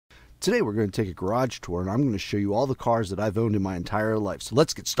Today we're going to take a garage tour and I'm going to show you all the cars that I've owned in my entire life. So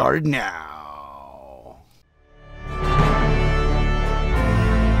let's get started now.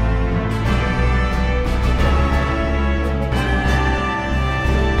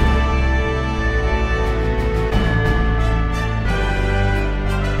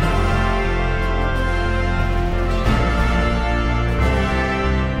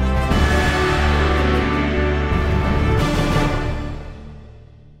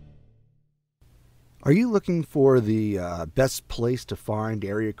 Are you looking for the best place to find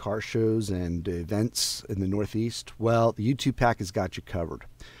area car shows and events in the Northeast? Well, the YouTube Pack has got you covered.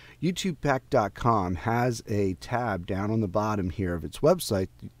 YouTubePack.com has a tab down on the bottom here of its website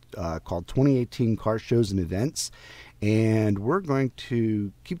called 2018 Car Shows and Events. And we're going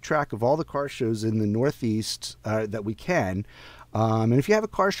to keep track of all the car shows in the Northeast that we can. And if you have a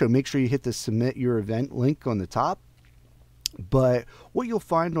car show, make sure you hit the Submit Your Event link on the top. But what you'll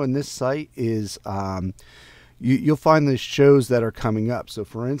find on this site is you'll find the shows that are coming up. So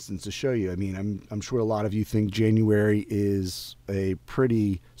for instance, to show you, I mean, I'm sure a lot of you think January is a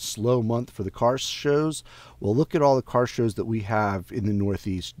pretty slow month for the car shows. Well, look at all the car shows that we have in the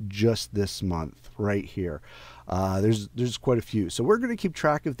Northeast just this month right here. There's quite a few. So we're going to keep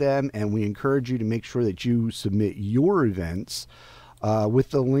track of them, and we encourage you to make sure that you submit your events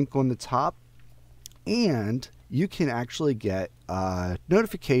with the link on the top. And you can actually get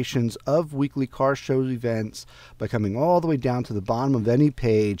notifications of weekly car show events by coming all the way down to the bottom of any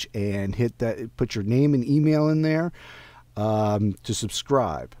page and hit that, put your name and email in there to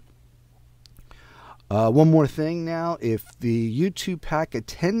subscribe. One more thing now, if the YouTube Pack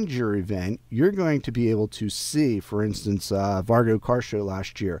attends your event, you're going to be able to see, for instance, Vargo Car Show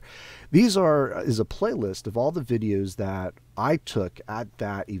last year. These is a playlist of all the videos that I took at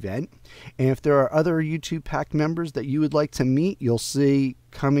that event. And if there are other YouTube Pack members that you would like to meet, you'll see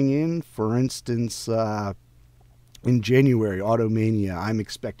coming in, for instance, in January, Automania, I'm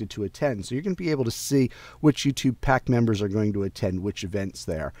expected to attend. So you're going to be able to see which YouTube Pack members are going to attend which events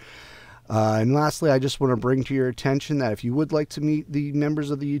there. And lastly, I just want to bring to your attention that if you would like to meet the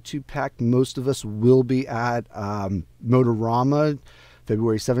members of the YouTube Pack, most of us will be at Motorama,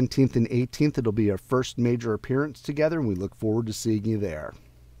 February 17th and 18th. It'll be our first major appearance together, and we look forward to seeing you there.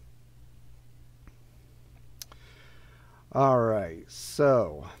 All right,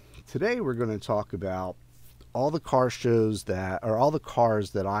 so today we're going to talk about all the car shows that, or all the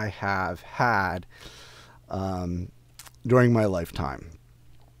cars that I have had during my lifetime.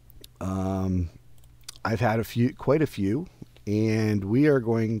 I've had quite a few, and I'm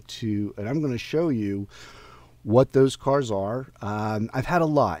going to show you what those cars are. I've had a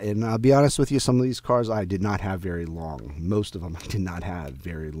lot, and I'll be honest with you, some of these cars I did not have very long. Most of them I did not have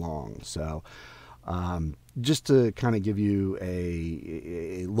very long. So, just to kind of give you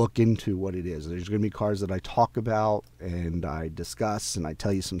a look into what it is, there's going to be cars that I talk about and I discuss and I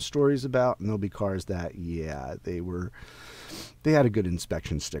tell you some stories about, and there'll be cars that, yeah, they had a good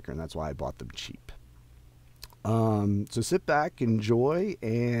inspection sticker, and that's why I bought them cheap. So sit back, enjoy,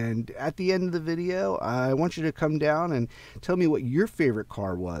 and at the end of the video, I want you to come down and tell me what your favorite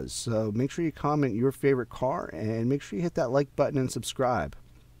car was. So make sure you comment your favorite car, and make sure you hit that like button and subscribe.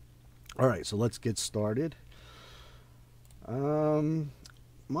 All right, so let's get started.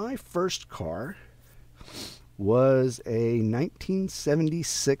 My first car was a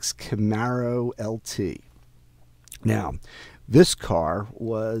 1976 Camaro LT. Now, this car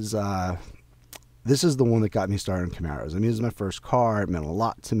was, this is the one that got me started on Camaros. I mean, it was my first car. It meant a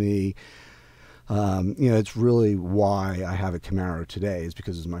lot to me. You know, it's really why I have a Camaro today, is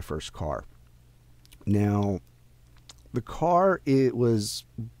because it was my first car. Now, the car, it was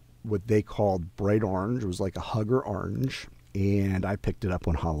what they called bright orange. It was like a hugger orange, and I picked it up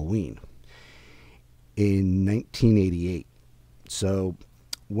on Halloween in 1988. So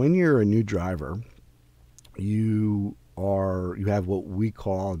when you're a new driver, you have what we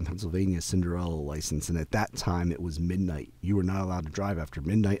call in Pennsylvania a Cinderella license, and at that time it was midnight. You were not allowed to drive after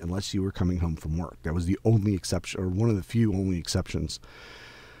midnight unless you were coming home from work. That was the only exception, or one of the few only exceptions.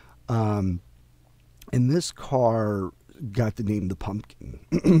 And this car got the name the Pumpkin.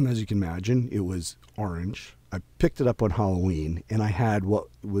 As you can imagine, it was orange. I picked it up on Halloween, and I had what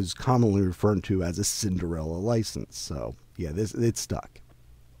was commonly referred to as a Cinderella license. So yeah, it stuck.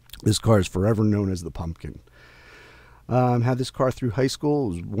 This car is forever known as the Pumpkin. Had this car through high school.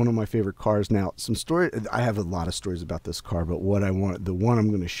 It was one of my favorite cars. Now, I have a lot of stories about this car, but the one I'm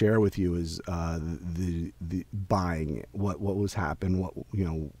going to share with you is the buying it. What was happened? What, you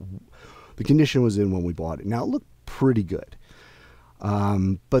know, the condition was in when we bought it. Now, it looked pretty good,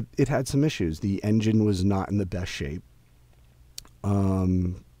 but it had some issues. The engine was not in the best shape.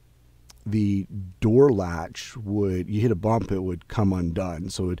 the door latch would, you hit a bump, it would come undone.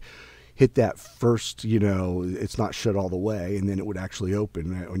 So it would hit that first, it's not shut all the way, and then it would actually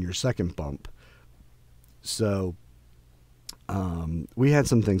open on your second bump. So we had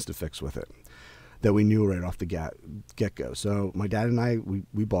some things to fix with it that we knew right off the get-go. So my dad and I,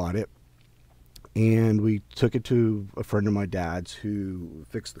 we bought it, and we took it to a friend of my dad's who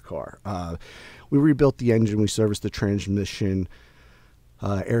fixed the car. We rebuilt the engine, we serviced the transmission.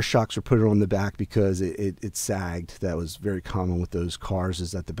 Air shocks were put on the back because it sagged. That was very common with those cars,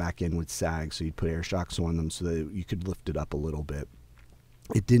 is that the back end would sag, so you'd put air shocks on them so that you could lift it up a little bit.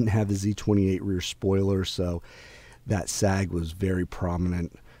 It didn't have the Z28 rear spoiler, so that sag was very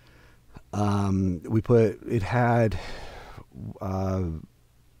prominent. It had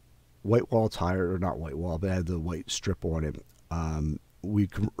white wall tire, or not white wall, but it had the white strip on it. We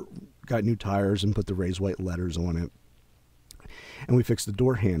got new tires and put the raised white letters on it. And we fixed the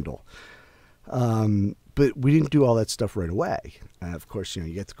door handle. But we didn't do all that stuff right away. Of course, you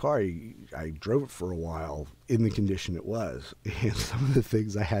get the car, I drove it for a while in the condition it was. And some of the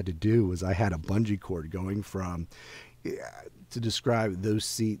things I had to do was I had a bungee cord going from, to describe those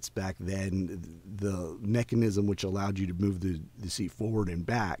seats back then, the mechanism which allowed you to move the seat forward and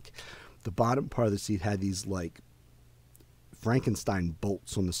back. The bottom part of the seat had these like Frankenstein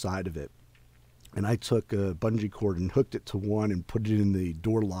bolts on the side of it. And I took a bungee cord and hooked it to one and put it in the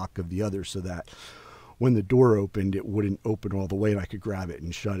door lock of the other so that when the door opened, it wouldn't open all the way and I could grab it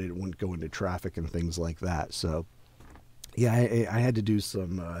and shut it. It wouldn't go into traffic and things like that. So, yeah, I had to do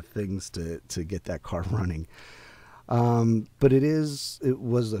some things to get that car running. But it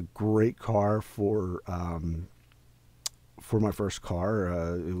was a great car for my first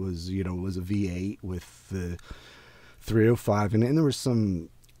car. It was a V8 with the 305 in it, and there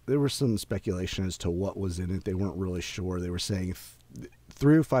was some speculation as to what was in it. They weren't really sure. They were saying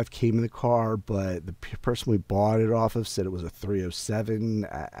 305 came in the car, but the person we bought it off of said it was a 307.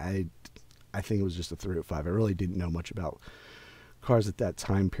 I think it was just a 305. I really didn't know much about cars at that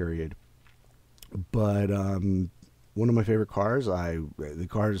time period. But one of my favorite cars, the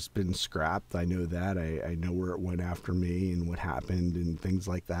car's been scrapped. I know that. I know where it went after me and what happened and things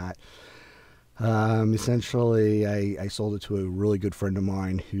like that. Essentially, I sold it to a really good friend of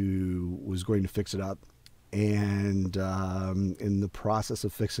mine who was going to fix it up. And in the process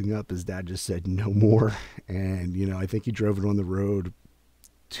of fixing up, his dad just said no more. And, I think he drove it on the road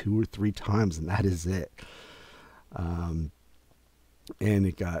 2 or 3 times, and that is it. And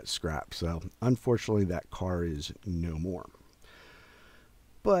it got scrapped. So, unfortunately, that car is no more.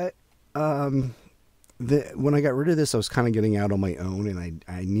 But when I got rid of this, I was kind of getting out on my own, and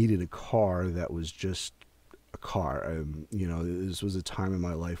I needed a car that was just a car. This was a time in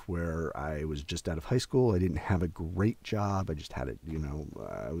my life where I was just out of high school. I didn't have a great job. I just had it,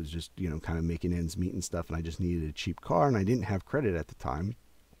 I was just, kind of making ends meet and stuff, and I just needed a cheap car, and I didn't have credit at the time.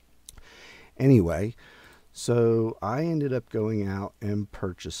 Anyway, so I ended up going out and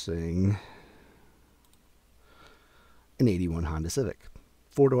purchasing an 81 Honda Civic,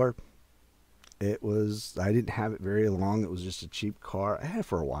 4-door. I didn't have it very long. It was just a cheap car. I had it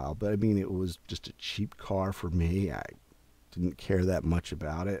for a while, but it was just a cheap car for me. I didn't care that much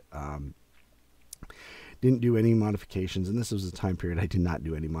about it. Didn't do any modifications, and this was a time period I did not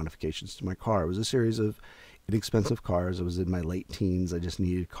do any modifications to my car. It was a series of inexpensive cars. I was in my late teens. I just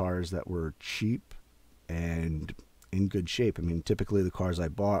needed cars that were cheap and in good shape. Typically the cars I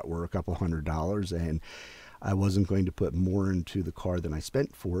bought were a couple $100s, and I wasn't going to put more into the car than I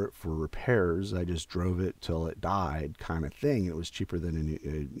spent for it for repairs. I just drove it till it died, kind of thing. It was cheaper than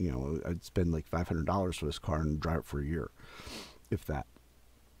I'd spend like $500 for this car and drive it for a year, if that.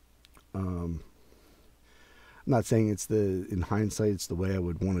 I'm not saying in hindsight it's the way I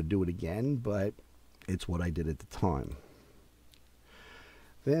would want to do it again, but it's what I did at the time.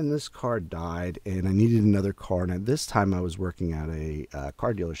 Then this car died, and I needed another car. And at this time, I was working at a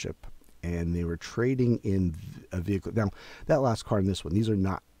car dealership, and they were trading in a vehicle. Now, that last car and this one, these are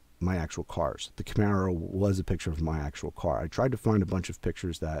not my actual cars. The Camaro was a picture of my actual car. I tried to find a bunch of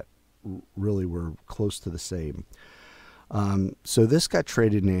pictures that really were close to the same. So this got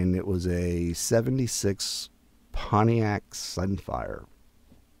traded in. It was a 76 Pontiac Sunfire,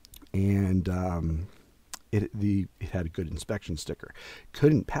 and it had a good inspection sticker.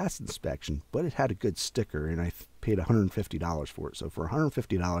 Couldn't pass inspection, but it had a good sticker, and I paid $150 for it. So for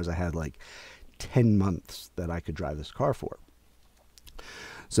 $150, I had like 10 months that I could drive this car for.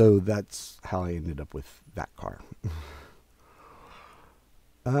 So that's how I ended up with that car.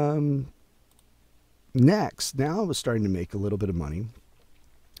 Next, now I was starting to make a little bit of money,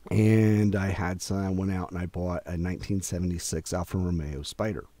 and I went out and I bought a 1976 Alfa Romeo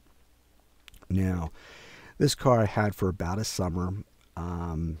Spider. Now, this car I had for about a summer.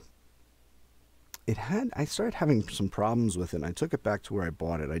 I started having some problems with it, and I took it back to where I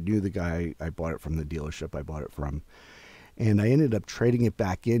bought it. I knew the guy I bought it from, the dealership I bought it from. And I ended up trading it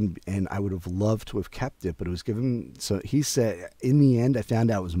back in, and I would have loved to have kept it, but it was given. So he said, in the end, I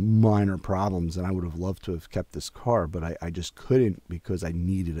found out it was minor problems, and I would have loved to have kept this car, but I just couldn't because I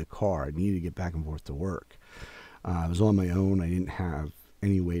needed a car. I needed to get back and forth to work. I was on my own. I didn't have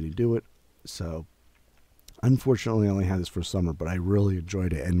any way to do it. So unfortunately, I only had this for summer, but I really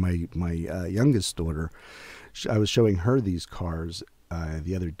enjoyed it. And my youngest daughter, I was showing her these cars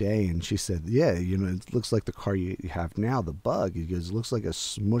the other day, and she said, yeah, it looks like the car you have now, the Bug. It looks like a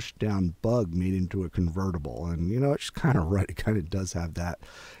smushed down Bug made into a convertible. And, it's kind of right. It kind of does have that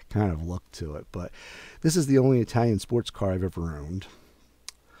kind of look to it. But this is the only Italian sports car I've ever owned.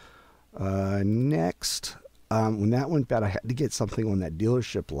 Next, when that went bad, I had to get something on that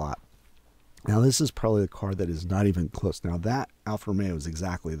dealership lot. Now, this is probably a car that is not even close. Now, that Alfa Romeo is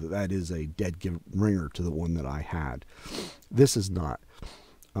exactly, that is a dead ringer to the one that I had. This is not.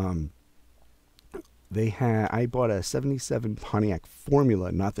 I bought a 77 Pontiac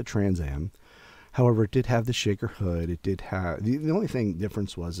Formula, not the Trans Am. However, it did have the shaker hood. It did have, the only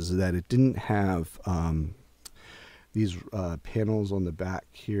difference is that it didn't have these panels on the back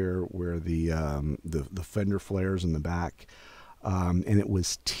here where the fender flares in the back, and it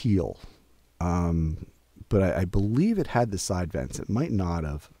was teal. But I believe it had the side vents. It might not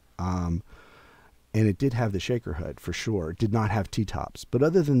have. And it did have the shaker hood for sure. It did not have T-tops. But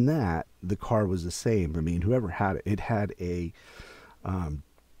other than that, the car was the same. I mean, whoever had it, it had a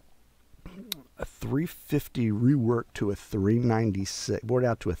 350 reworked to a 396, bored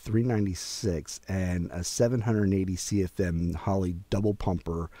out to a 396, and a 780 CFM Holley double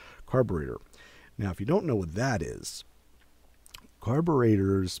pumper carburetor. Now, if you don't know what that is,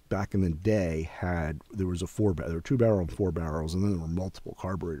 carburetors back in the day there was there were 2-barrel and 4 barrels, and then there were multiple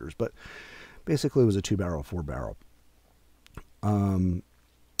carburetors, but basically it was a 2-barrel, 4-barrel. The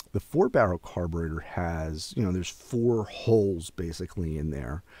 4-barrel carburetor has, there's 4 holes basically in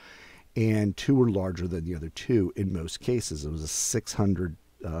there, and 2 are larger than the other 2 in most cases. It was a 600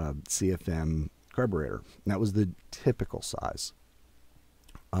 CFM carburetor. That was the typical size.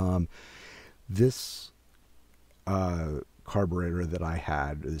 This carburetor that I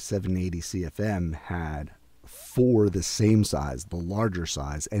had, the 780 CFM, had 4 the same size, the larger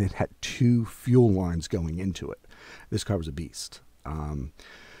size, and it had 2 fuel lines going into it. This car was a beast.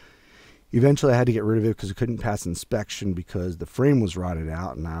 Eventually I had to get rid of it because it couldn't pass inspection because the frame was rotted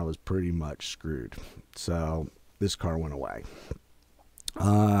out and I was pretty much screwed. So this car went away.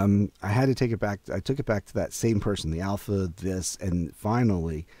 I had to take it back. I took it back to that same person, the Alpha, this, and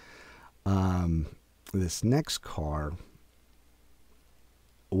finally this next car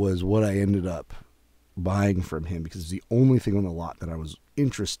was what I ended up buying from him because it's the only thing on the lot that I was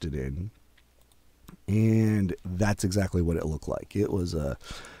interested in, and that's exactly what it looked like. It was a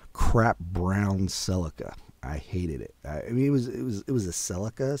crap brown Celica. I hated it. I mean, it was a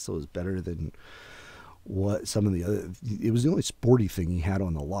Celica, so it was better than what some of the other. It was the only sporty thing he had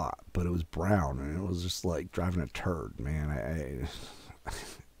on the lot, but it was brown, and it was just like driving a turd, man.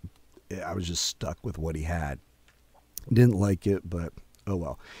 I was just stuck with what he had. Didn't like it, but oh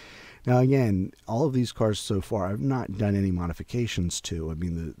well. Now again, all of these cars so far, I've not done any modifications to. I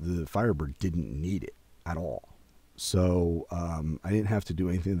mean, the Firebird didn't need it at all. So I didn't have to do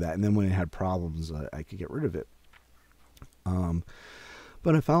anything to that. And then when it had problems, I could get rid of it.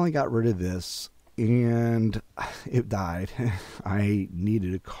 But I finally got rid of this, and it died. I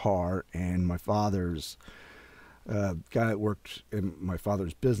needed a car, and my father's guy that worked in my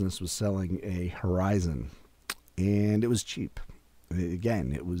father's business was selling a Horizon, and it was cheap.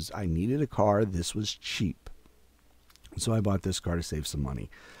 Again, I needed a car. This was cheap. So I bought this car to save some money.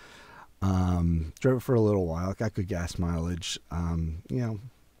 Drove it for a little while. Got good gas mileage.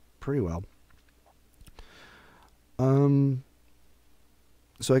 Pretty well. So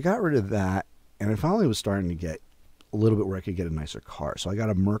I got rid of that, and I finally was starting to get a little bit where I could get a nicer car. So I got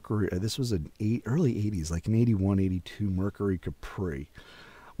a Mercury. This was an early 80s, like an 81, 82 Mercury Capri,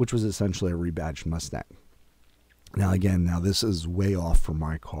 which was essentially a rebadged Mustang. Now again, this is way off from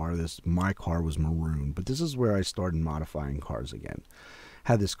my car. My car was maroon, but this is where I started modifying cars again.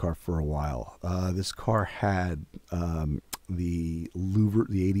 Had this car for a while. This car had the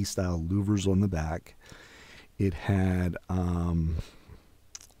 80s style louvers on the back. It had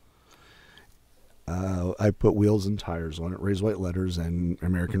I put wheels and tires on it, raised white letters and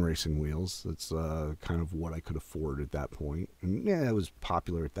American racing wheels. That's kind of what I could afford at that point. And yeah, it was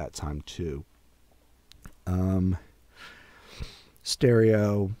popular at that time too.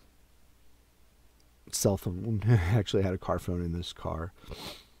 Stereo, cell phone. Actually, I had a car phone in this car.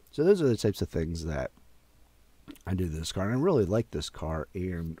 So those are the types of things that I did to this car, and I really liked this car.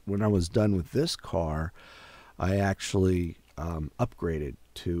 And when I was done with this car, I actually upgraded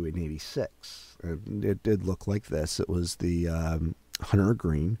to an 86. And it did look like this. It was the Hunter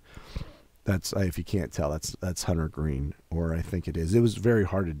Green. That's, if you can't tell, that's Hunter Green, or I think it is. It was very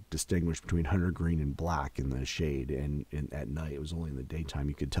hard to distinguish between Hunter Green and black in the shade, and at night, it was only in the daytime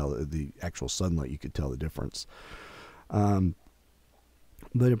you could tell the actual sunlight. You could tell the difference.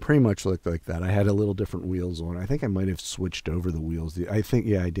 But it pretty much looked like that. I had a little different wheels on. I think I might have switched over the wheels. I think,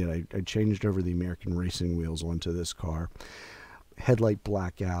 yeah, I did. I changed over the American Racing wheels onto this car. Headlight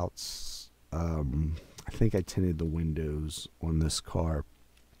blackouts. I think I tinted the windows on this car.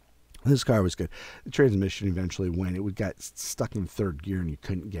 This car was good. The transmission eventually went. It got stuck in third gear and you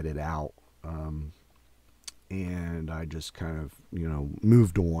couldn't get it out. And I just kind of,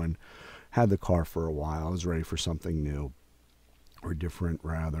 moved on. Had the car for a while. I was ready for something new, or different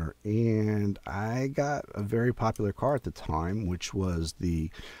rather. And I got a very popular car at the time, which was I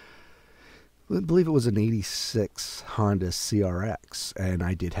believe it was an 86 Honda CRX. And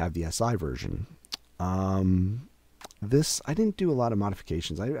I did have the SI version. I didn't do a lot of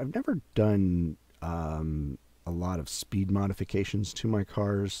modifications. I've never done a lot of speed modifications to my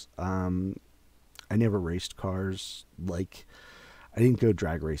cars. I never raced cars. Like, I didn't go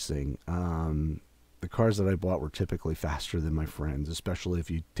drag racing. The cars that I bought were typically faster than my friends, especially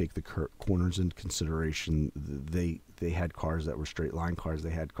if you take the corners into consideration. They had cars that were straight line cars. They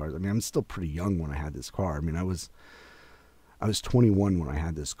had cars. I mean, I'm still pretty young when I had this car. I mean, I was 21 when I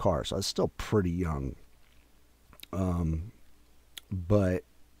had this car, so I was still pretty young. But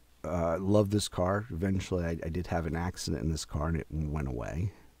loved this car. Eventually, I did have an accident in this car, and it went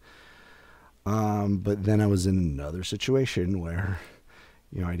away. But then I was in another situation where,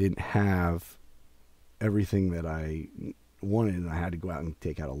 I didn't have everything that I wanted, and I had to go out and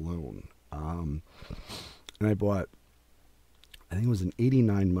take out a loan. And I bought, I think it was an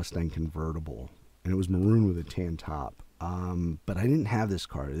 89 Mustang convertible, and it was maroon with a tan top. But I didn't have this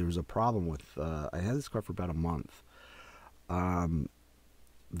car. There was a problem with, I had this car for about a month.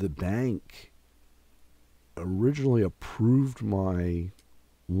 The bank originally approved my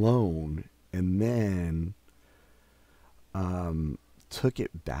loan and then took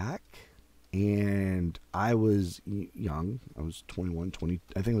it back. And I was young. I was 21, 20.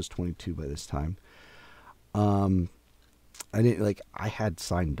 I think I was 22 by this time. I had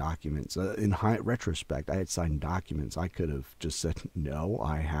signed documents. In retrospect, I had signed documents. I could have just said, no,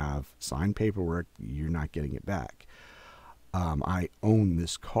 I have signed paperwork. You're not getting it back. I own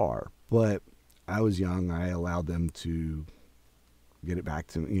this car. But I was young. I allowed them to get it back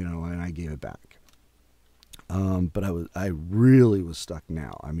to me, and I gave it back. But I really was stuck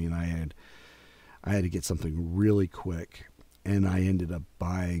now. I mean, I had to get something really quick, and I ended up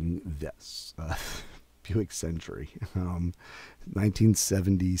buying this Buick Century,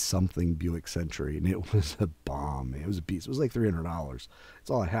 1970 something Buick Century, and it was a bomb. It was a beast. It was like $300. That's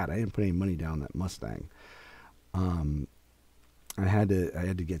all I had. I didn't put any money down that Mustang. I had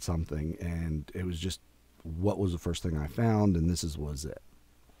to get something, and it was just what was the first thing I found, and this was it.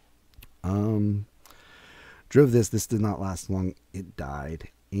 Drove this. This did not last long. It died,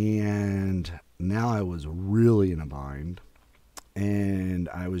 and now I was really in a bind, and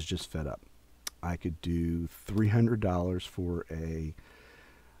I was just fed up. I could do $300 for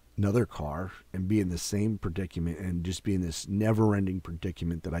another car and be in the same predicament, and just be in this never-ending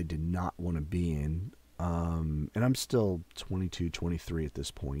predicament that I did not want to be in. And I'm still 22, 23 at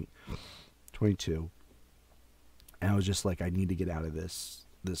this point, 22. And I was just like, I need to get out of this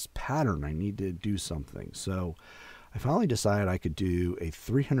pattern. I need to do something. So I finally decided I could do a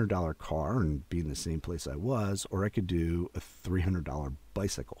 $300 car and be in the same place I was, or I could do a $300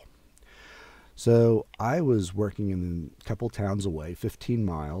 bicycle. So I was working in a couple towns away. 15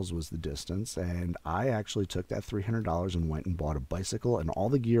 miles was the distance, and I actually took that $300 and went and bought a bicycle and all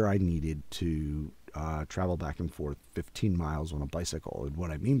the gear I needed to travel back and forth 15 miles on a bicycle. And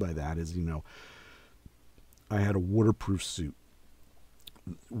what I mean by that is, I had a waterproof suit,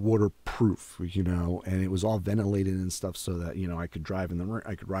 and it was all ventilated and stuff, so that I could drive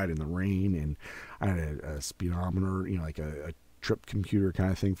I could ride in the rain, and I had a speedometer, like a trip computer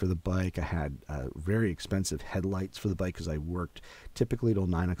kind of thing for the bike. I had very expensive headlights for the bike because I worked typically till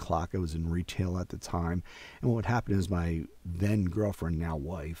 9 o'clock. I was in retail at the time, and what would happen is my then girlfriend, now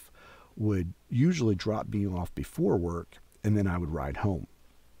wife, would usually drop me off before work, and then I would ride home.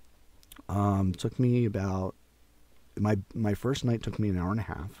 Took me about my first night took me an hour and a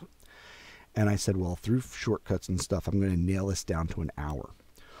half, and I said, well, through shortcuts and stuff, I'm going to nail this down to an hour.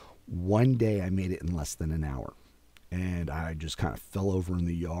 One day I made it in less than an hour, and I just kind of fell over in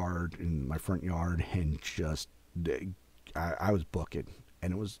the yard, in my front yard, and just I was booking,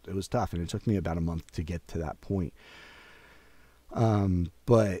 and it was tough, and it took me about a month to get to that point.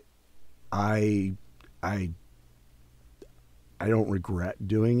 But I I I don't regret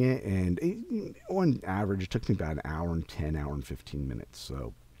doing it, and on average, it took me about an hour and 10, hour and 15 minutes.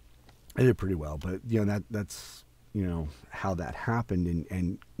 So I did pretty well. But that's how that happened.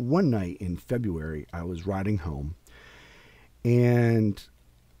 And one night in February, I was riding home, and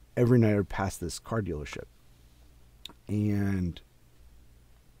every night I would pass this car dealership, and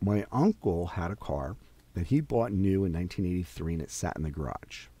my uncle had a car that he bought new in 1983, and it sat in the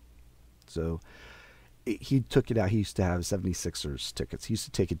garage. So he took it out. He used to have 76ers tickets. He used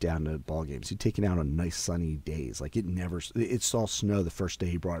to take it down to ball games. He'd take it out on nice sunny days. Like it saw snow the first day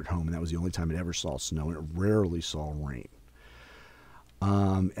he brought it home, and that was the only time it ever saw snow, and it rarely saw rain.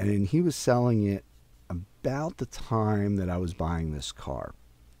 And then he was selling it about the time that I was buying this car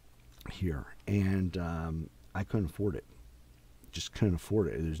here, and I couldn't afford it. Just couldn't afford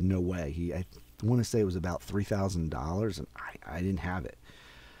it. There's no way. I want to say it was about $3,000, and I didn't have it.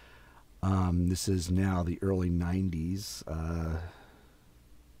 This is now the early 90s,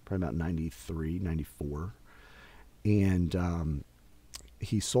 probably about 93, 94. And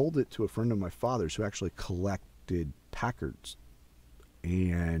he sold it to a friend of my father's who actually collected Packards.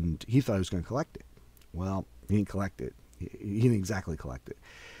 And he thought he was going to collect it. Well, he didn't collect it. He didn't exactly collect it.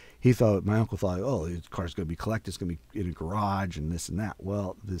 My uncle thought, oh, his car's going to be collected. It's going to be in a garage and this and that.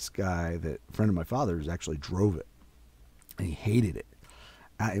 Well, this guy, that friend of my father's, actually drove it. And he hated it.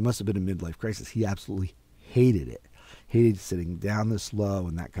 It must have been a midlife crisis. He absolutely hated it. Hated sitting down this low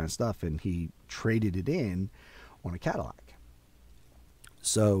and that kind of stuff. And he traded it in on a Cadillac.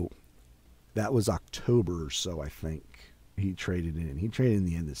 So that was October or so, I think. He traded it in. He traded in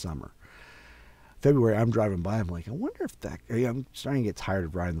the end of summer. February, I'm driving by. I'm like, I wonder if I'm starting to get tired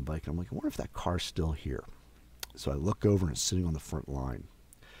of riding the bike. I'm like, I wonder if that car's still here. So I look over and it's sitting on the front line.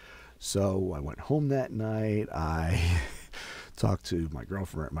 So I went home that night. I talked to my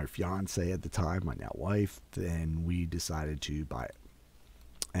girlfriend, my fiance at the time, my now wife, and we decided to buy it.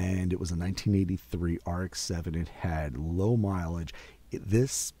 And it was a 1983 RX-7. It had low mileage.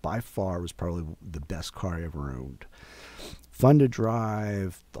 This, by far, was probably the best car I ever owned. Fun to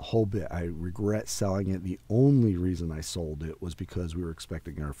drive, the whole bit. I regret selling it. The only reason I sold it was because we were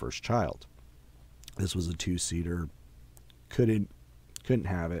expecting our first child. This was a two-seater. Couldn't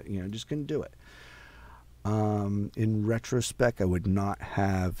have it. Just couldn't do it. In retrospect, I would not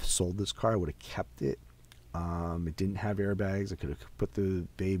have sold this car. I would have kept it. It didn't have airbags. I could have put the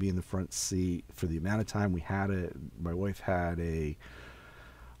baby in the front seat. For the amount of time we had it, my wife had a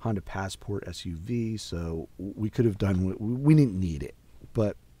Honda Passport SUV, so we could have done. We didn't need it,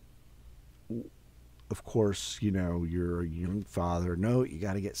 but of course, you're a young father. No, you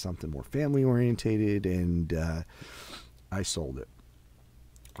got to get something more family orientated, and I sold it.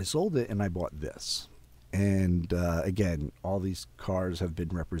 And I bought this. And again, all these cars have been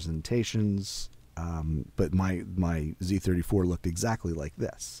representations, but my Z34 looked exactly like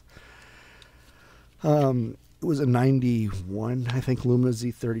this. It was a 91, I think, Lumina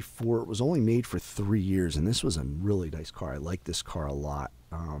Z34. It was only made for 3 years, and this was a really nice car. I like this car a lot.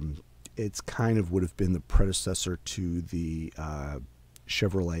 It's kind of would have been the predecessor to the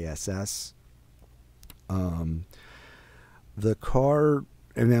Chevrolet SS. The car,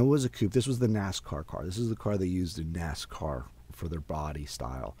 and that was a coupe. This was the NASCAR car. This is the car they used in NASCAR for their body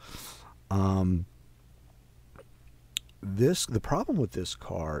style. The problem with this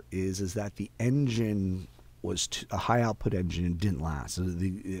car is that the engine was a high output engine and didn't last. So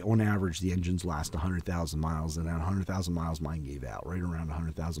on average, the engines last 100,000 miles, and at 100,000 miles, mine gave out. Right around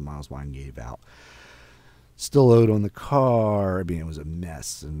 100,000 miles, mine gave out. Still owed on the car. I mean, it was a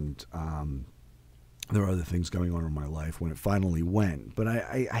mess, and there were other things going on in my life when it finally went. But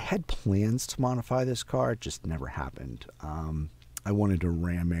I had plans to modify this car. It just never happened. I wanted to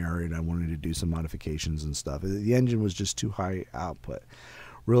ram air it. I wanted to do some modifications and stuff. The engine was just too high output.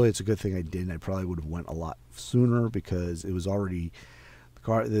 Really, it's a good thing I didn't. I probably would have went a lot sooner because it was already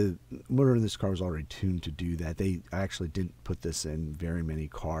the motor in this car was already tuned to do that. I actually didn't put this in very many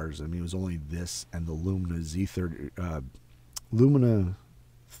cars. I mean, it was only this and the Lumina Z30, Lumina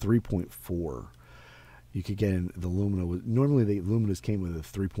 3.4. You could get in the Lumina. Normally, the Luminas came with a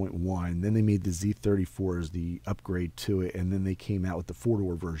 3.1. Then they made the Z34 as the upgrade to it, and then they came out with the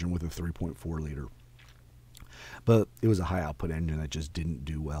four-door version with a 3.4 liter. But it was a high output engine that just didn't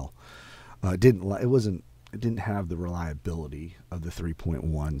do well. It didn't have the reliability of the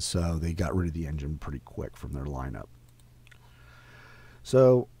 3.1, so they got rid of the engine pretty quick from their lineup.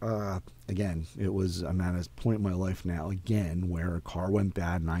 So, again, I'm at a point in my life now, again, where a car went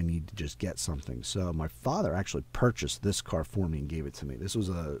bad and I need to just get something. So my father actually purchased this car for me and gave it to me. This was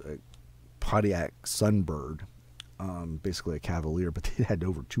a Pontiac Sunbird, basically a Cavalier, but it had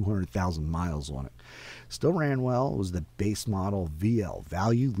over 200,000 miles on it. Still ran well. It was the base model VL,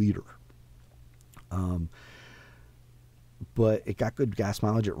 value leader. But it got good gas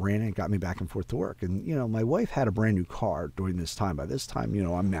mileage. It ran and it got me back and forth to work. And, my wife had a brand new car during this time. By this time,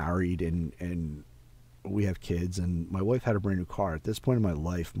 I'm married and we have kids, and my wife had a brand new car. At this point in my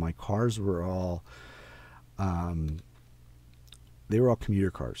life, my cars were all, they were all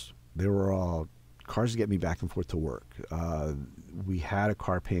commuter cars. They were all cars to get me back and forth to work. We had a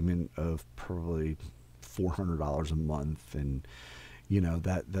car payment of probably $400 a month, and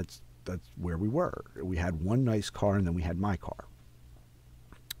that's where we were. We had one nice car, and then we had my car.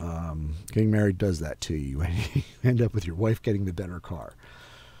 Getting married does that to you. You end up with your wife getting the better car.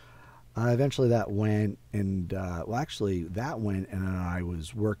 Eventually that went, and that went, and then I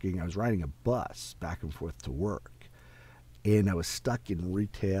was riding a bus back and forth to work, and I was stuck in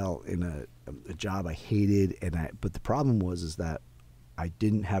retail in a job I hated, but the problem was that I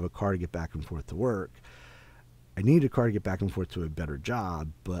didn't have a car to get back and forth to work. I needed a car to get back and forth to a better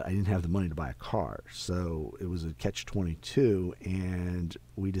job, but I didn't have the money to buy a car. So it was a catch-22, and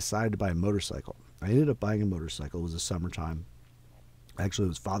we decided to buy a motorcycle. I ended up buying a motorcycle. It was the summertime. Actually, it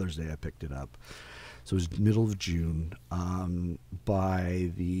was Father's Day I picked it up. So it was middle of June. I don't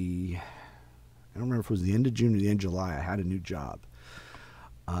remember if it was the end of June or the end of July. I had a new job.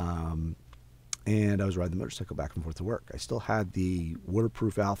 And I was riding the motorcycle back and forth to work. I still had the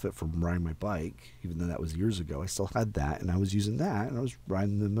waterproof outfit from riding my bike, even though that was years ago. I still had that, and I was using that, and I was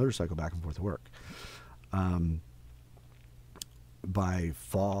riding the motorcycle back and forth to work. By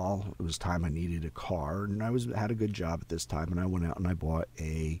fall, it was time I needed a car, and I had a good job at this time, and I went out and I bought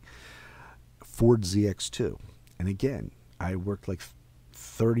a Ford ZX2. And again, I worked like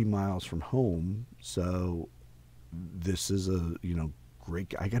 30 miles from home, so this is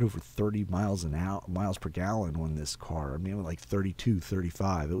great. I got over 30 miles per gallon on this car. I mean, like 32,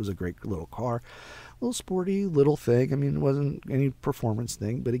 35. It was a great little car, a little sporty little thing. I mean, it wasn't any performance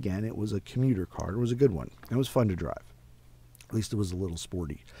thing, but again, it was a commuter car. It was a good one. It was fun to drive. At least it was a little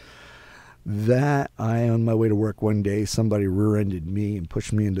sporty. On my way to work one day, somebody rear-ended me and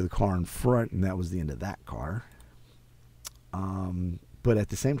pushed me into the car in front, and that was the end of that car. But at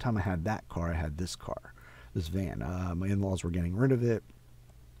the same time I had that car, I had this car. This van. My in-laws were getting rid of it,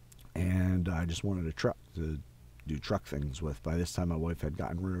 and I just wanted a truck to do truck things with. By this time, my wife had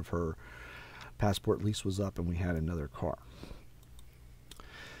gotten rid of her passport lease was up, and we had another car,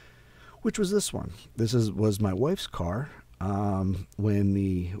 which was this one. This was my wife's car. When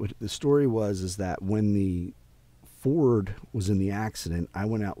the story is that when the Ford was in the accident, I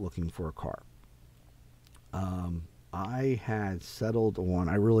went out looking for a car. I had settled on,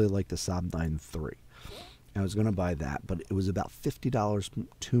 I really liked the Saab 9.3. I was going to buy that, but it was about $50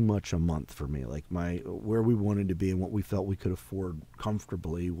 too much a month for me. Like where we wanted to be and what we felt we could afford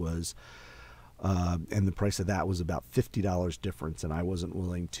comfortably was, and the price of that was about $50 difference, and I wasn't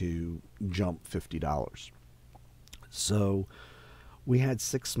willing to jump $50. So we had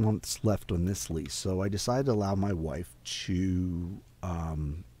 6 months left on this lease. So I decided to allow my wife to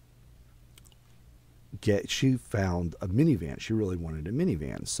she found a minivan. She really wanted a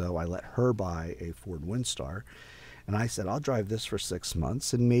minivan, so I let her buy a Ford Windstar, and I said, I'll drive this for 6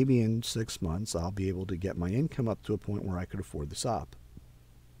 months, and maybe in 6 months I'll be able to get my income up to a point where I could afford the Saab.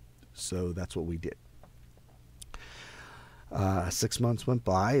 So that's what we did. 6 months went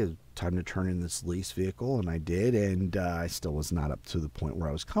by. It was time to turn in this lease vehicle, and I did, and I still was not up to the point where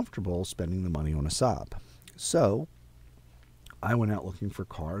I was comfortable spending the money on a Saab. So I went out looking for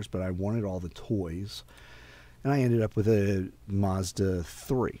cars, but I wanted all the toys, and I ended up with a Mazda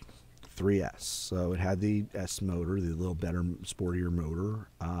 3S. So it had the S motor, the little better, sportier motor.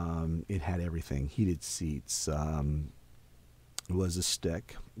 It had everything: heated seats. It was a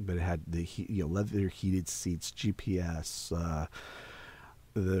stick, but it had the leather heated seats, GPS,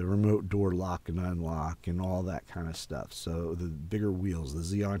 the remote door lock and unlock, and all that kind of stuff. So the bigger wheels, the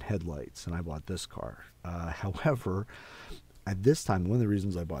Xeon headlights, and I bought this car. However, at this time, one of the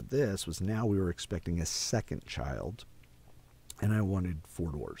reasons I bought this was now we were expecting a second child, and I wanted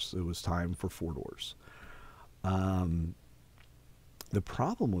 4 doors. It was time for 4 doors. The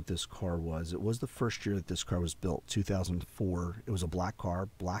problem with this car was it was the first year that this car was built, 2004. It was a black car,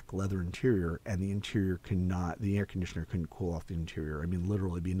 black leather interior, and the air conditioner couldn't cool off the interior. I mean,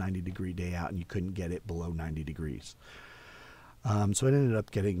 literally it'd be a 90-degree day out, and you couldn't get it below 90 degrees. So it ended up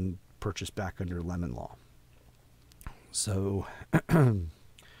getting purchased back under lemon law. So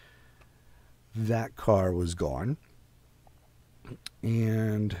that car was gone.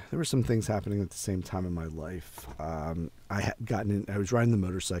 And there were some things happening at the same time in my life. I was riding the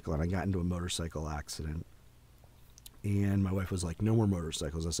motorcycle and I got into a motorcycle accident. And my wife was like, no more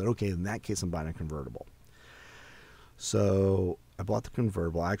motorcycles. I said, okay, in that case, I'm buying a convertible. So I bought the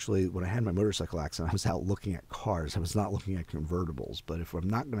convertible. Actually, when I had my motorcycle accident, I was out looking at cars. I was not looking at convertibles. But if I'm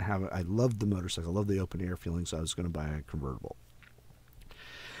not going to have it, I love the motorcycle. I love the open air feeling, so I was going to buy a convertible.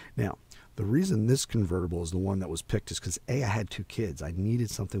 Now, the reason this convertible is the one that was picked is because, A, I had 2 kids. I needed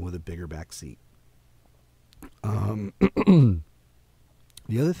something with a bigger back seat. The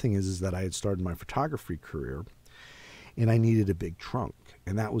other thing is that I had started my photography career, and I needed a big trunk.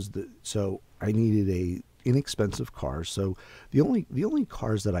 And that was so I needed a inexpensive car. So the only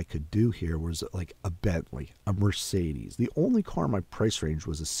cars that I could do here was like a Bentley, a Mercedes. The only car in my price range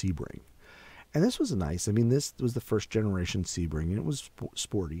was a Sebring. And this was nice. I mean, this was the first generation Sebring, and it was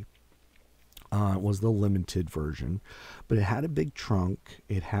sporty. It was the limited version, but it had a big trunk.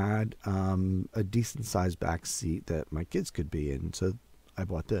 It had a decent sized back seat that my kids could be in. So I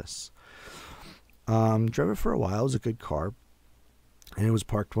bought this. Drove it for a while. It was a good car. And it was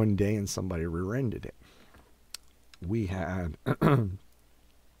parked one day and somebody rear-ended it. We had, so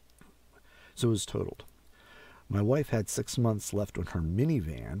it was totaled. My wife had 6 months left on her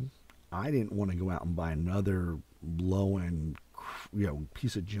minivan. I didn't want to go out and buy another low-end,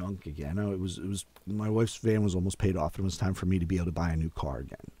 piece of junk again. It was my wife's van was almost paid off. It was time for me to be able to buy a new car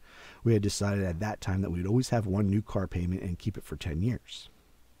again. We had decided at that time that we'd always have one new car payment and keep it for 10 years.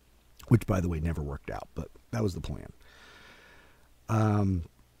 Which, by the way, never worked out, but that was the plan.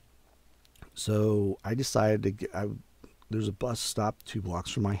 So I decided there's a bus stop 2 blocks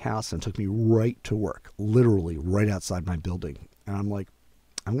from my house, and it took me right to work, literally right outside my building. And I'm like,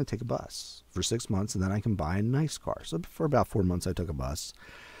 I'm going to take a bus for 6 months, and then I can buy a nice car. So for about 4 months, I took a bus.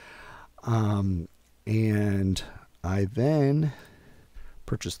 And I then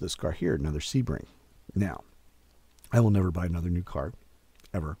purchased this car here, another Sebring. Now, I will never buy another new car,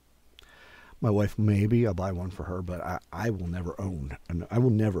 ever. My wife, maybe I'll buy one for her, but I will never own, and I will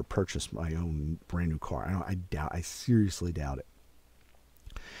never purchase my own brand new car. I seriously doubt it.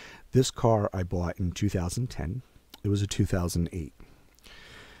 This car I bought in 2010. It was a 2008.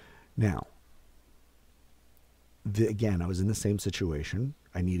 Now, again, I was in the same situation.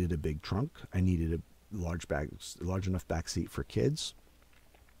 I needed a big trunk. I needed a large enough back seat for kids.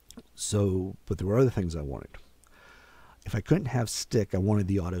 So, but there were other things I wanted. If I couldn't have stick, I wanted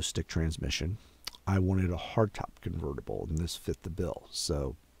the auto stick transmission. I wanted a hardtop convertible, and this fit the bill.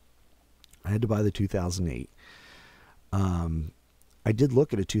 So I had to buy the 2008. I did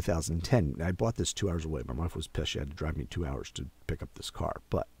look at a 2010. I bought this 2 hours away. My wife was pissed. She had to drive me 2 hours to pick up this car.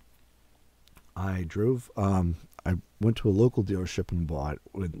 But I drove, I went to a local dealership and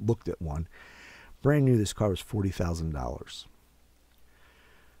looked at one. Brand new, this car was $40,000.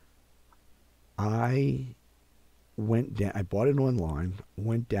 I went down. I bought it online.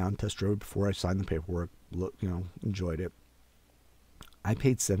 Went down, test drove it before I signed the paperwork. Enjoyed it. I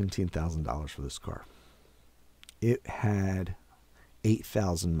paid $17,000 for this car. It had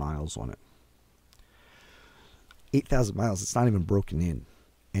 8,000 miles on it. 8,000 miles. It's not even broken in,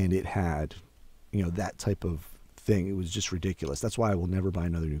 and it had, that type of thing. It was just ridiculous. That's why I will never buy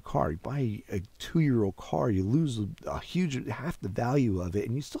another new car. You buy a 2-year-old car, you lose half the value of it,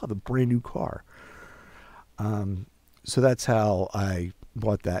 and you still have a brand new car. So that's how I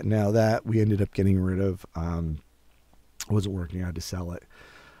bought that. Now that we ended up getting rid of, wasn't working. I had to sell it.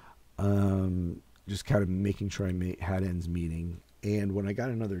 Just kind of making sure I had ends meeting. And when I got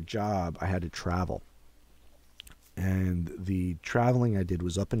another job, I had to travel. And the traveling I did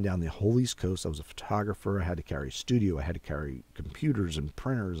was up and down the whole East Coast. I was a photographer. I had to carry a studio. I had to carry computers and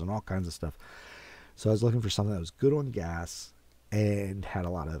printers and all kinds of stuff. So I was looking for something that was good on gas and had a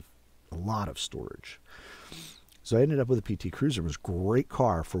lot of storage. So I ended up with a PT Cruiser. It was a great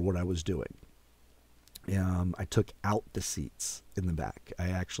car for what I was doing. I took out the seats in the back. I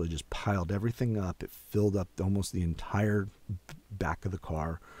actually just piled everything up. It filled up almost the entire back of the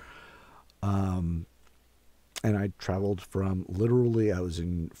car. And I traveled from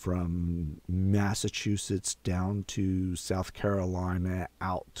Massachusetts down to South Carolina,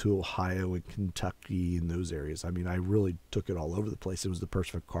 out to Ohio and Kentucky and those areas. I mean, I really took it all over the place. It was the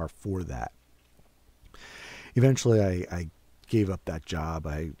perfect car for that. Eventually, I gave up that job.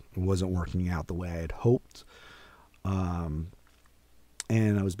 I wasn't working out the way I had hoped. And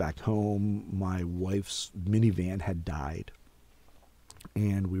I was back home. My wife's minivan had died.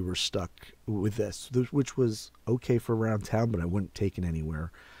 And we were stuck with this, which was okay for around town, but I wouldn't take it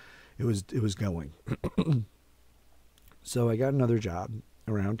anywhere. It was going. So I got another job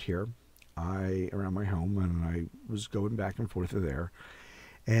around here, around my home, and I was going back and forth there.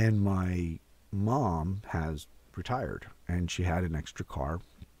 And my mom has retired, and she had an extra car.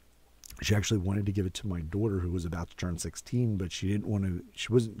 She actually wanted to give it to my daughter, who was about to turn 16, but she didn't want to.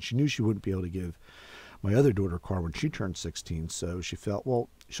 She knew she wouldn't be able to give my other daughter a car when she turned 16. So she felt, well,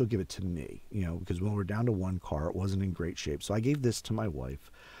 she'll give it to me, because when we're down to one car, it wasn't in great shape. So I gave this to my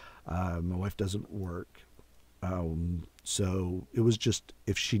wife. My wife doesn't work. So it was just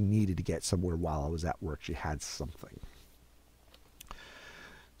if she needed to get somewhere while I was at work, she had something.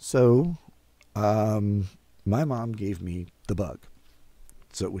 So my mom gave me the Bug,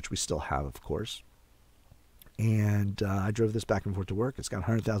 so which we still have, of course. And I drove this back and forth to work. It's got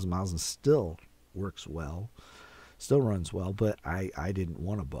 100,000 miles and still works well, still runs well. But I didn't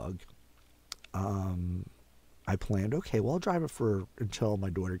want a Bug. I planned, okay, well, I'll drive it until my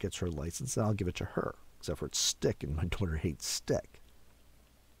daughter gets her license, and I'll give it to her. Except for it's stick, and my daughter hates stick.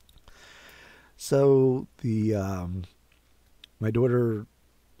 So my daughter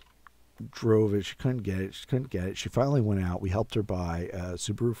drove it. She couldn't get it. She finally went out. We helped her buy a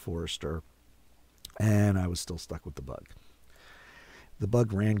Subaru Forester, and I was still stuck with the Bug. The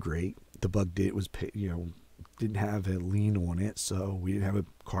Bug ran great. The Bug didn't have a lien on it, so we didn't have a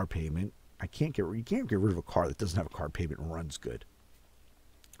car payment. You can't get rid of a car that doesn't have a car payment and runs good.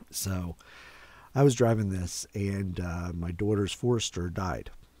 So I was driving this, and my daughter's Forester died.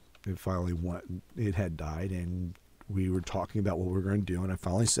 It had died, and we were talking about what we were going to do, and I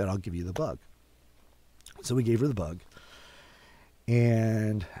finally said, I'll give you the Bug. So we gave her the Bug,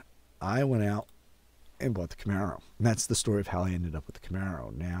 and I went out and bought the Camaro. And that's the story of how I ended up with the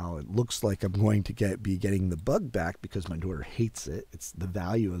Camaro. Now, it looks like I'm going to be getting the Bug back because my daughter hates it. The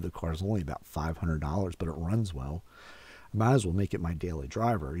value of the car is only about $500, but it runs well. I might as well make it my daily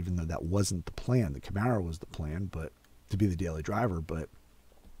driver, even though that wasn't the plan. The Camaro was the plan, but to be the daily driver. But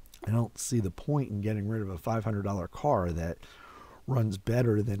I don't see the point in getting rid of a $500 car that runs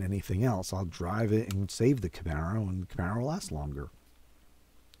better than anything else. I'll drive it and save the Camaro, and the Camaro will last longer,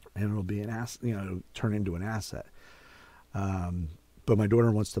 and it'll be an asset. It'll turn into an asset. But my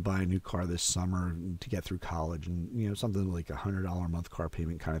daughter wants to buy a new car this summer to get through college, and something like $100 a month car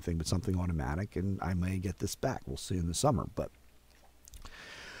payment kind of thing, but something automatic. And I may get this back. We'll see in the summer. But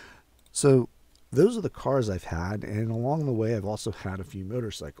so those are the cars I've had, and along the way I've also had a few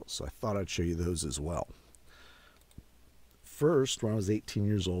motorcycles. So I thought I'd show you those as well. First, when I was 18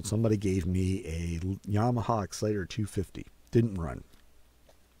 years old, somebody gave me a Yamaha Exciter 250. Didn't run.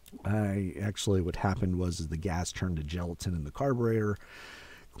 What happened was the gas turned to gelatin in the carburetor,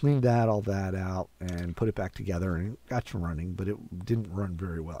 cleaned all that out, and put it back together, and it got to running, but it didn't run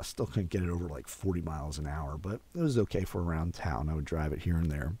very well. I still couldn't get it over like 40 miles an hour, but it was okay for around town. I would drive it here and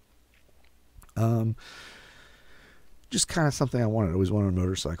there. Just kind of something I wanted. I always wanted a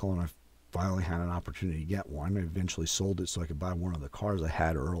motorcycle, and I finally had an opportunity to get one. I eventually sold it so I could buy one of the cars I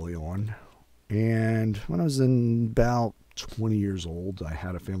had early on. And when I was in about 20 years old, I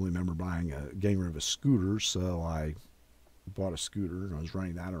had a family member getting rid of a scooter, so I bought a scooter, and I was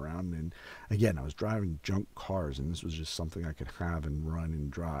running that around. And again, I was driving junk cars, and this was just something I could have and run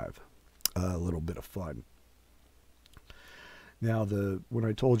and drive. A little bit of fun. Now, when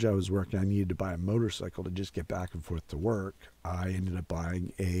I told you I was working, I needed to buy a motorcycle to just get back and forth to work. I ended up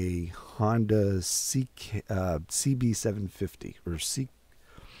buying a Honda CB750 or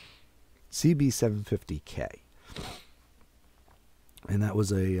CB750K. And that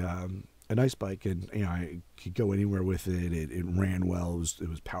was a nice bike, and I could go anywhere with it. It ran well. It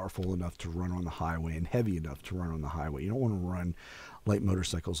was powerful enough to run on the highway and heavy enough to run on the highway. You don't want to run light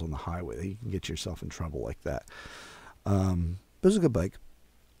motorcycles on the highway. You can get yourself in trouble like that. It was a good bike.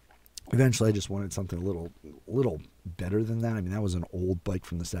 Eventually, I just wanted something a little better than that. I mean, that was an old bike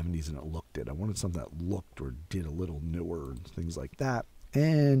from the 70s, and it looked it. I wanted something that looked or did a little newer and things like that.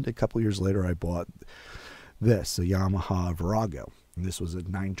 And a couple years later, I bought this, a Yamaha Virago. And this was a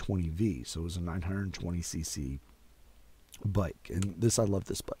 920V, so it was a 920cc bike. And I love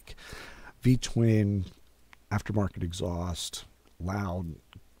this bike. V-twin, aftermarket exhaust, loud.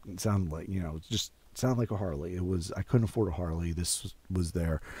 It sounded like, just sounded like a Harley. I couldn't afford a Harley. This was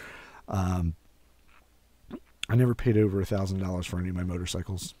there. I never paid over $1,000 for any of my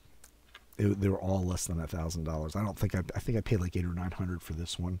motorcycles. They were all less than $1,000. I think I paid like $800 or $900 for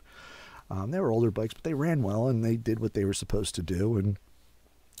this one. They were older bikes, but they ran well, and they did what they were supposed to do. And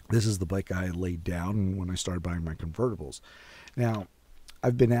this is the bike I laid down when I started buying my convertibles. Now,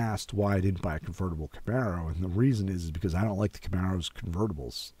 I've been asked why I didn't buy a convertible Camaro, and the reason is because I don't like the Camaro's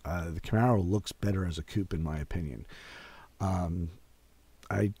convertibles. The Camaro looks better as a coupe, in my opinion.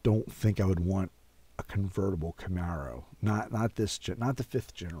 I don't think I would want a convertible Camaro. Not the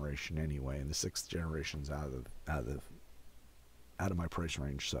 5th generation anyway, and the 6th generation's out of my price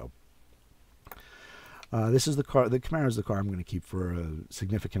range. So this is the car. The Camaro is the car I'm going to keep for a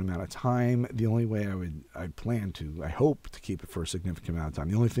significant amount of time. The only way I hope to keep it for a significant amount of time.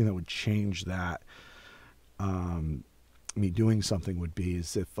 The only thing that would change that, me doing something, would be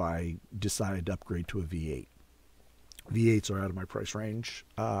is if I decided to upgrade to a V8. V8s are out of my price range.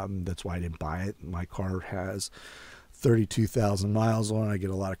 That's why I didn't buy it. My car has 32,000 miles on it. I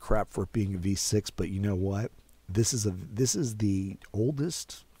get a lot of crap for it being a V6, but you know what? This is the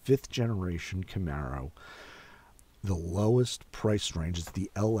oldest 5th generation Camaro. The lowest price range is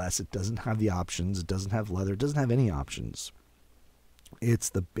the LS. It doesn't have the options. It doesn't have leather. It doesn't have any options. It's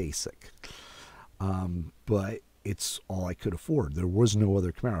the basic. But it's all I could afford. There was no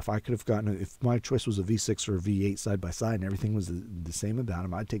other Camaro. If my choice was a V6 or a V8 side by side and everything was the same about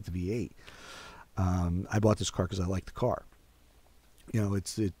them, I'd take the V8. I bought this car because I like the car. You know,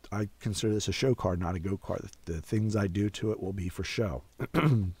 I consider this a show car, not a go car. The things I do to it will be for show.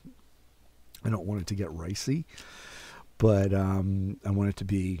 I don't want it to get ricey, but I want it to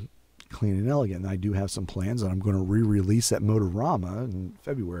be clean and elegant. And I do have some plans, and I'm going to re-release at Motorama in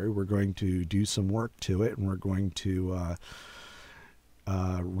February. We're going to do some work to it, and we're going to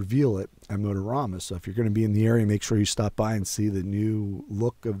reveal it at Motorama. So if you're going to be in the area, make sure you stop by and see the new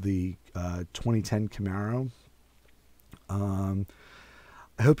look of the 2010 Camaro.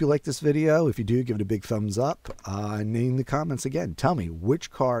 I hope you like this video. If you do, give it a big thumbs up. Name in the comments again. Tell me which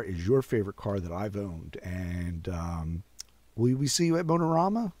car is your favorite car that I've owned. And will we see you at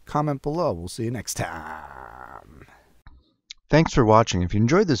Motorama? Comment below. We'll see you next time. Thanks for watching. If you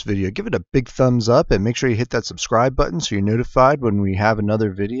enjoyed this video, give it a big thumbs up and make sure you hit that subscribe button so you're notified when we have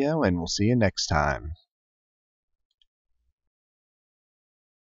another video, and we'll see you next time.